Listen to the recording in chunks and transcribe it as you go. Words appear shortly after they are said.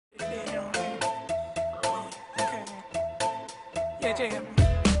Yeah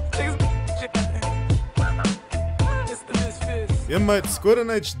mate, Squid and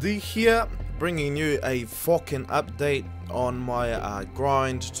HD here, bringing you a fucking update on my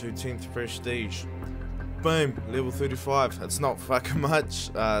grind to 10th Prestige. Boom, level 35. It's not fucking much,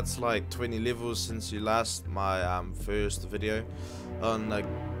 it's like 20 levels since you last my first video on the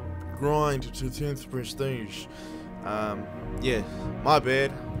grind to 10th Prestige. Yeah, my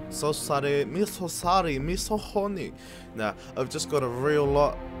bad. So sorry, me so sorry, me so horny. Nah, I've just got a real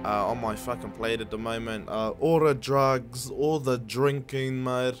lot on my fucking plate at the moment. All the drugs, all the drinking,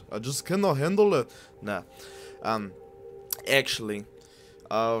 mate. I just cannot handle it. Nah, actually,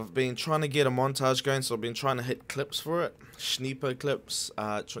 I've been trying to get a montage going, so I've been trying to hit clips for it. Sniper clips.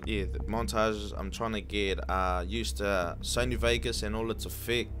 Yeah, the montages. I'm trying to get used to Sony Vegas and all its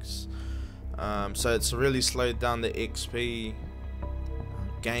effects. So it's really slowed down the XP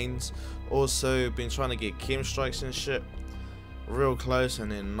gains. Also been trying to get chem strikes and shit real close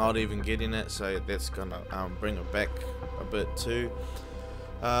and then not even getting it, so that's gonna bring it back a bit too.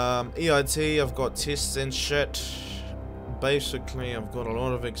 EIT, I've got tests and shit. Basically I've got a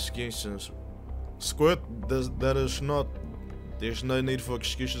lot of excuses. Squirt, there's no need for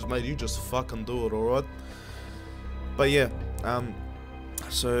excuses, mate. You just fucking do it, alright? But yeah,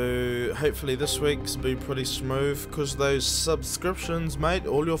 so hopefully this week's be pretty smooth, because those subscriptions, mate,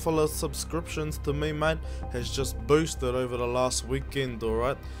 all your fellow subscriptions to me, mate, has just boosted over the last weekend,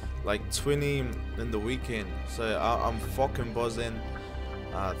 alright? Like 20 in the weekend. So I'm fucking buzzing.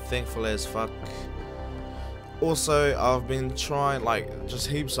 Thankful as fuck. Also, I've been trying, like, just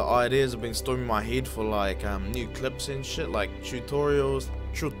heaps of ideas have been storming my head for like new clips and shit, like tutorials,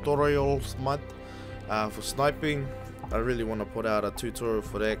 mate, for sniping. I really want to put out a tutorial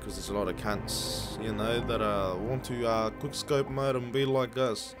for that, because there's a lot of cunts, you know, that want to quick scope mode and be like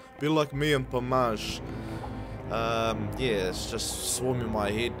us, be like me and Pamage. Yeah, it's just swarming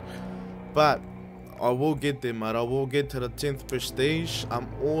my head, but I will get there, mate. I will get to the 10th Prestige. I'm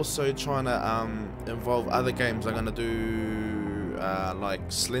also trying to involve other games. I'm gonna do like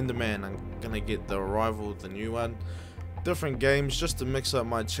Slenderman. I'm gonna get the Arrival, the new one, different games, just to mix up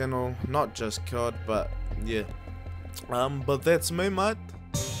my channel, not just COD, but yeah. But that's me, mate.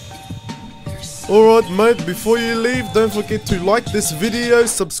 Alright, mate, before you leave, don't forget to like this video,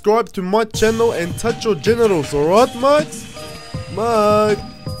 subscribe to my channel, and touch your genitals, alright, mate? Mate.